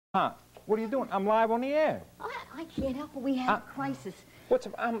Huh? What are you doing? I'm live on the air. I can't help it. We have a crisis. What's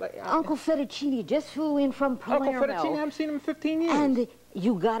Uncle Fettuccine just flew in from Palermo. Uncle Fettuccine, I haven't seen him in 15 years. And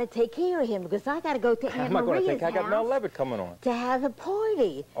you got to take care of him because I got to go to Aunt Maria's house. I got Mel Leavit coming on. To have a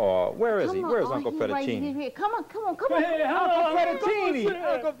party. Oh, where is he? Where's Uncle Fettuccine? Right, come on. Hey, Uncle Fettuccine!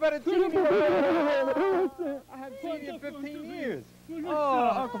 Uncle Fettuccine! I haven't seen you in 15 years. Oh,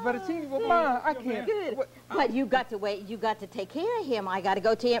 Uncle Fettuccine, well, Ma, I can't. Good. But you got to wait. You got to take care of him. I got to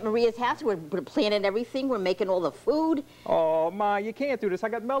go to Aunt Maria's house. We're planning everything. We're making all the food. Oh, Ma, you can't do this. I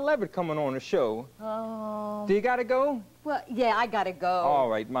got Mel Leavit coming on the show. Oh. Do you got to go? Well, yeah, I got to go. All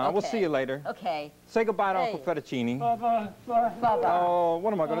right, Ma. Okay. We'll see you later. Okay. Say goodbye to Uncle Fettuccine. Bye-bye. Bye-bye. Oh,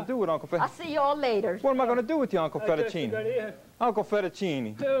 what am I going to do with Uncle Fettuccine? I'll see you all later. What am I going to do with you, Uncle Fettuccine? Uncle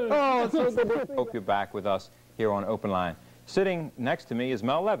Fettuccine. Oh, it's so good. Hope you're back with us here on Open Line. Sitting next to me is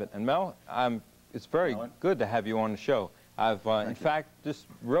Mel Leavit. And Mel, it's very good to have you on the show. In fact, just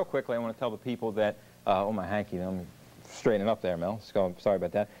real quickly, I want to tell the people that, oh, my hanky, let me straighten it up there, Mel. So, sorry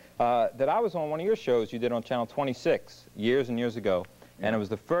about that. That I was on one of your shows you did on Channel 26 years and years ago. Yeah. And it was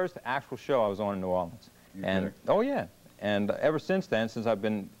the first actual show I was on in New Orleans. Oh, yeah. And ever since then, since I've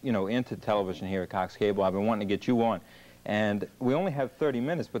been, into television here at Cox Cable, I've been wanting to get you on. And we only have 30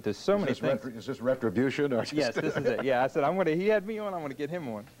 minutes, but there's so many things. Is this retribution? Or just yes, this is it. Yeah, I said, he had me on, I'm going to get him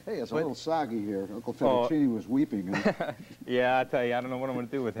on. Hey, it's a little soggy here. Uncle Fettuccine was weeping. And yeah, I tell you, I don't know what I'm going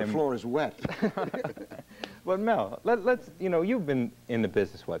to do with him. The floor is wet. But Mel, let's, you've been in the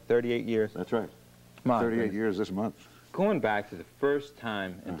business, what, 38 years? That's right. 38 years this month. Going back to the first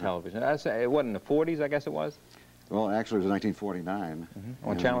time in television, I say, what, in the 40s, I guess it was? Well, actually, it was 1949.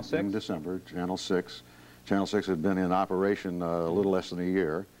 On Channel 6? In December, Channel 6. Channel 6 had been in operation a little less than a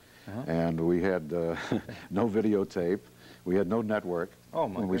year, and we had no videotape. We had no network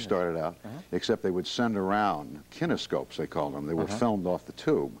when we started out, except they would send around kinescopes, they called them. They were filmed off the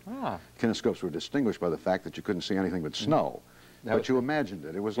tube. Kinescopes were distinguished by the fact that you couldn't see anything but snow. But you imagined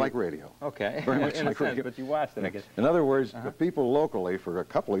it. It was like radio. Okay. Very much in like a sense, radio. But you watched it, I guess. In other words, the people locally, for a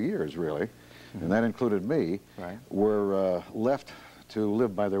couple of years, really, and that included me, were left to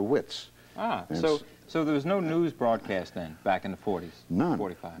live by their wits. So there was no news broadcast then, back in the 40s? None.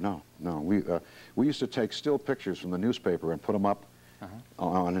 45? No. We used to take still pictures from the newspaper and put them up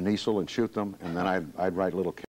on an easel and shoot them, and then I'd write little